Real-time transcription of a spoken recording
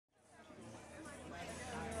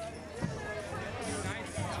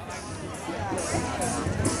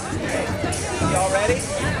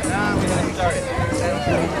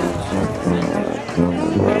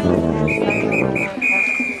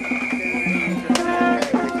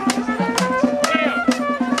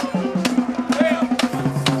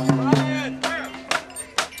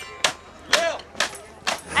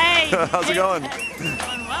How's it going? Going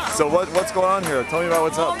well. So what's going on here? Tell me about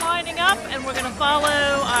what's We're all up. lining up, and we're going to follow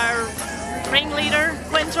our ringleader,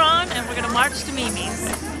 Quintron, and we're going to march to Mimi's.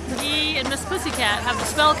 He and Miss Pussycat have a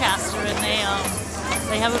spellcaster, and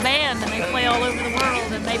they have a band, and they play all over the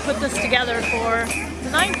world, and they put this together for the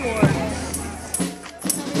 9th Ward.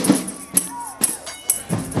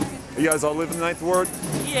 You guys all live in the 9th Ward?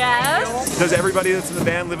 Yes. Does everybody that's in the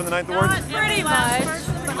band live in the 9th Ward? Not Pretty last much.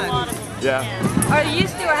 person, but a lot of them. Yeah. Or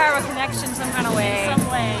used to have a connection some kind of way. Some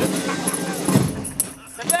way.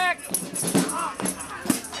 Step back.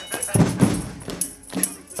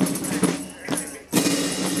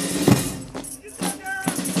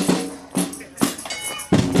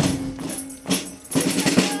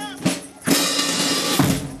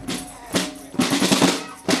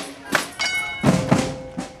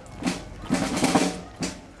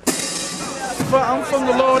 I'm from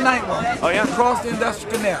the lower 9th Ward. Oh yeah? Across the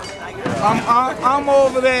Industrial Canal. I'm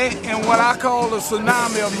over there in what I call the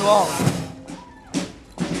tsunami of New Orleans.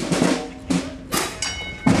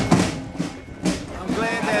 I'm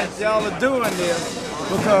glad that y'all are doing this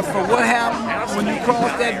because for what happens when you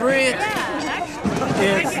cross that bridge,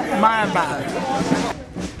 it's mind-boggling.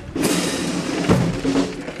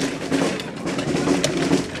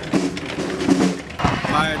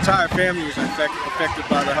 My entire family was affected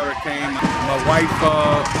by the hurricane. My wife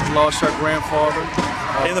lost her grandfather.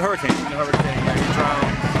 In the hurricane? In the hurricane, yeah, he drowned.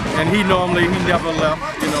 And he never left.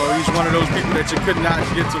 You know, he's one of those people that you could not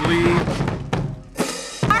get to leave.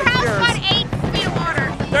 Our house got 8 feet of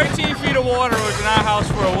water. 13 feet of water was in our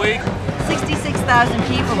house for a week. 66,000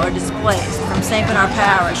 people are displaced from St. Bernard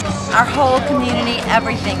Parish. Our whole community,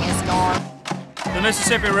 everything is gone. The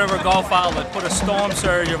Mississippi River Gulf outlet put a storm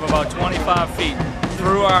surge of about 25 feet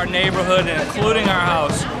through our neighborhood and including our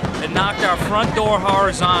house. It knocked our front door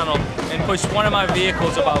horizontal and pushed one of my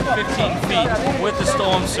vehicles about 15 feet with the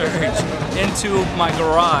storm surge into my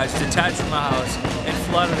garage detached from the house and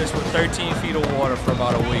flooded us with 13 feet of water for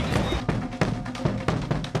about a week.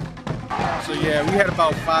 So yeah, we had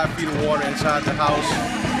about 5 feet of water inside the house.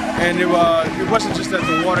 And it wasn't just that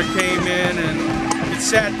the water came in and it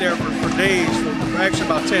sat there for days, for actually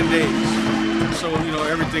about 10 days. So, you know,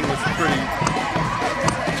 everything was pretty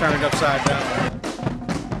turned upside down.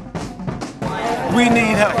 We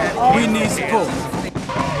need help. We need support.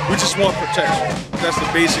 We just want protection. That's the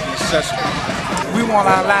basic necessity. We want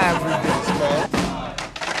our lives rebuilt.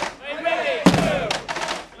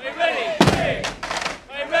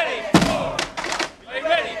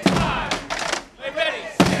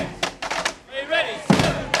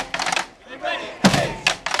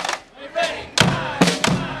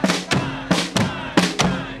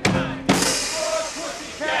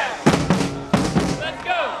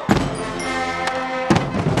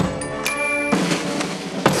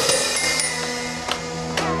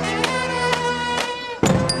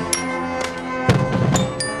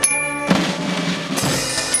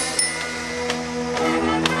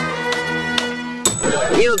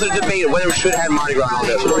 You know, there's a debate whether we should have Mardi Gras and all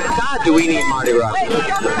this. God, do we need Mardi Gras?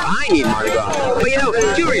 I need Mardi Gras. But you know,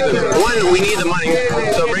 2 reasons. One, we need the money,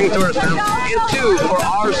 so bring tourists down. And 2, for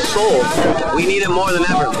our soul, we need it more than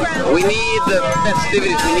ever. We need the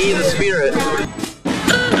festivities, we need the spirit.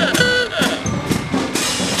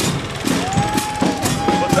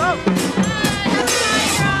 What's up?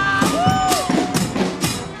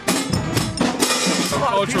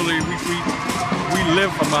 Culturally, we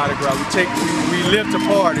live for Mardi Gras. We live to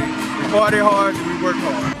party. We party hard and we work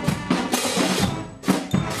hard.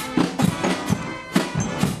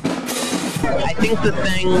 I think the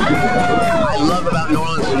thing I love about New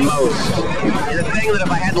Orleans the most, and the thing that if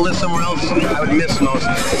I had to live somewhere else, I would miss most,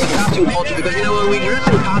 is the costume culture. Because, you know, when we dress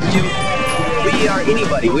in costume, we are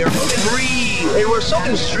anybody. We are free, and we're so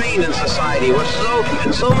constrained in society. We're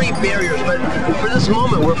so many barriers, but for this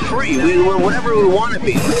moment, we're free. We're whatever we want to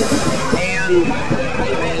be. And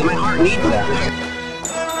my heart needs that.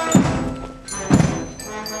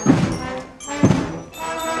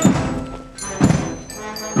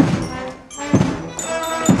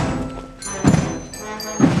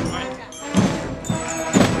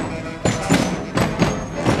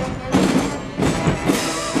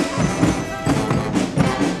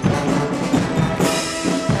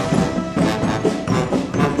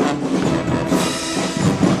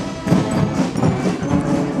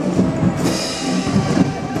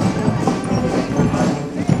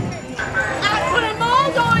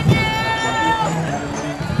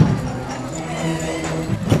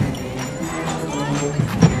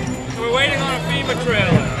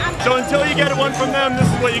 So until you get one from them, this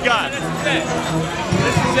is what you got. This is it.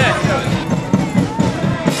 This is it.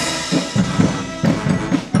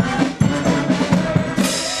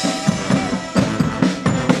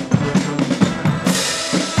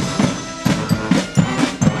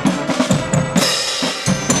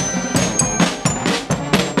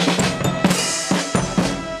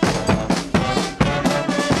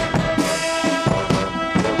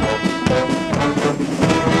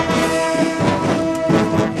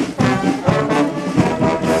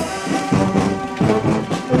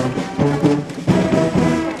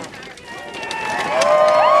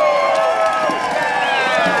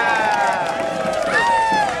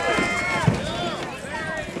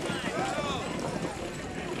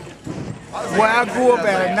 where I grew up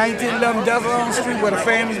at 1911 Desert Street, where the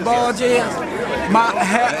famous barge is,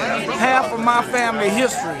 half of my family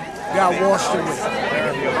history got washed away,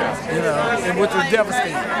 you know, which was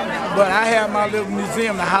devastating. But I have my little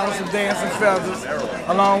museum, the House of Dancing Feathers,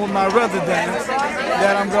 along with my residence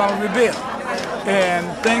that I'm going to rebuild. And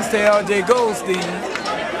thanks to L.J. Goldstein,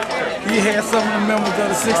 he had some of the members of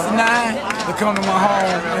the 69 to come to my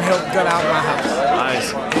home and help gut out my house.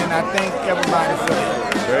 Nice. And I thank everybody for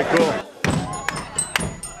that. Very cool.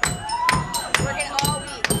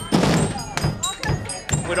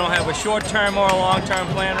 We don't have a short-term or a long-term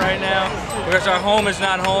plan right now because our home is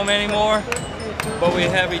not home anymore, but we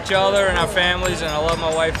have each other and our families, and I love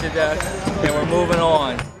my wife to death, and we're moving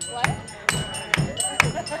on.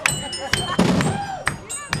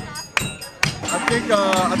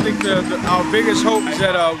 I think our biggest hope is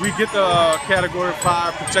that we get the Category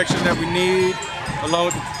 5 protection that we need,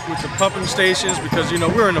 along with the pumping stations, because you know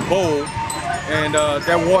we're in a bowl, and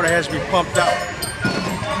that water has to be pumped out.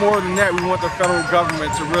 More than that, we want the federal government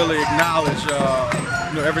to really acknowledge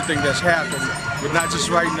you know, everything that's happened, with not just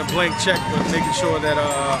writing a blank check, but making sure that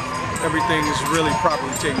everything is really properly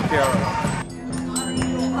taken care of.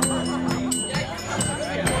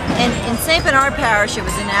 In St. Bernard Parish, it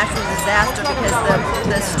was a natural disaster because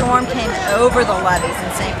the storm came over the levees in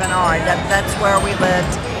St. Bernard. That's where we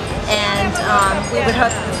lived. And we would hope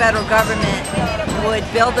that the federal government would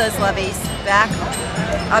build those levees back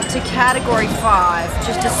up to Category 5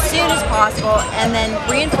 just as soon as possible, and then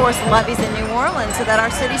reinforce the levees in New Orleans so that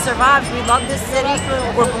our city survives. We love this city.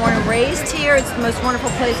 We're born and raised here. It's the most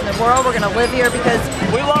wonderful place in the world. We're going to live here because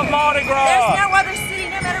We love Mardi Gras! there's no other city,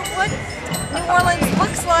 no matter what New Orleans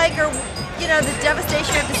looks like, or you know, the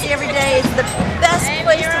devastation we have to see every day. It's the best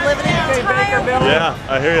place to live in the entire world. Yeah,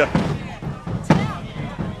 I hear you.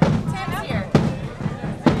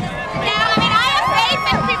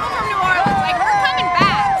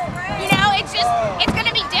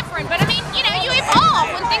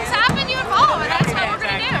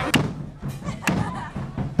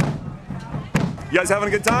 You guys having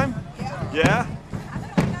a good time? Yeah?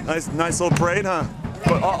 Nice little parade, huh?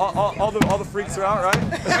 But all the freaks are out,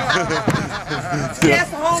 right?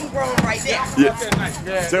 That's homegrown right there.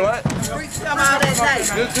 Yeah. Say what? Freaks come out at night.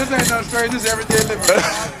 This ain't no straight, this is everyday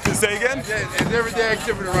living. Say again? It's everyday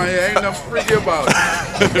activity around here. Ain't no freaky about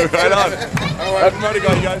it. Right on. Happy Mardi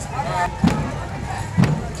Gras, you guys.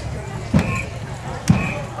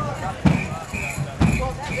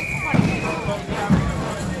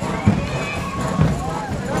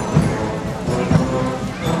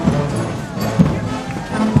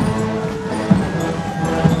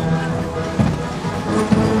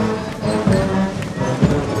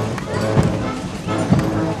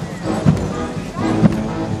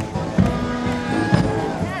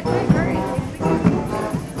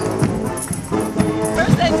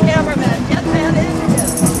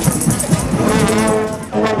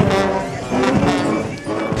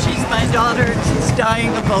 Dying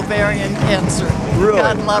of ovarian cancer. Really?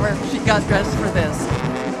 God love her. She got dressed for this.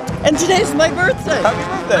 And today's my birthday. Happy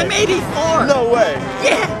birthday. I'm 84. No way.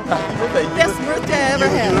 Yeah. Happy birthday. Best birthday I ever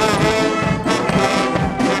had.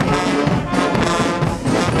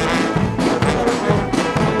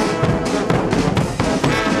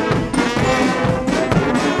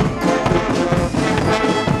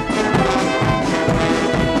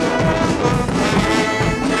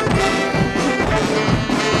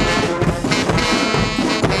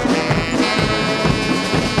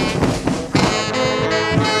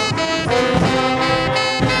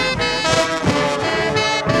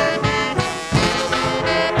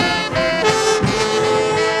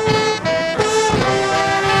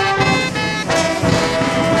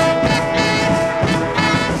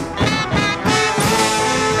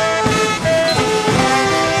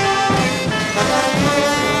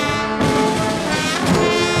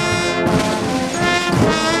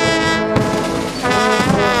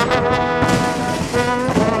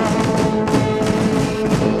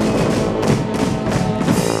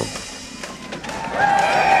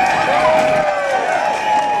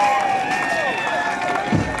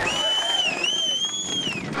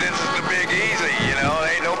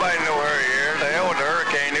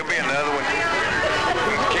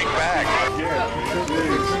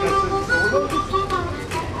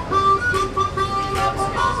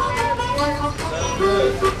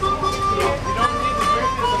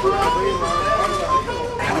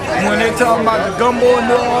 When they talking about the gumbo in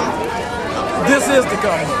New Orleans, this is the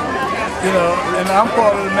gumbo, you know, and I'm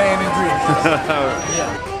part of the main ingredients.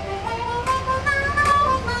 Yeah.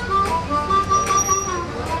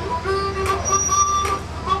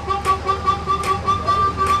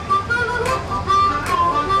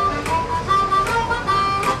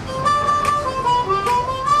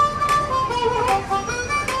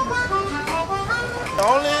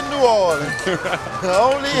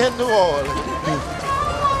 Only in New Orleans.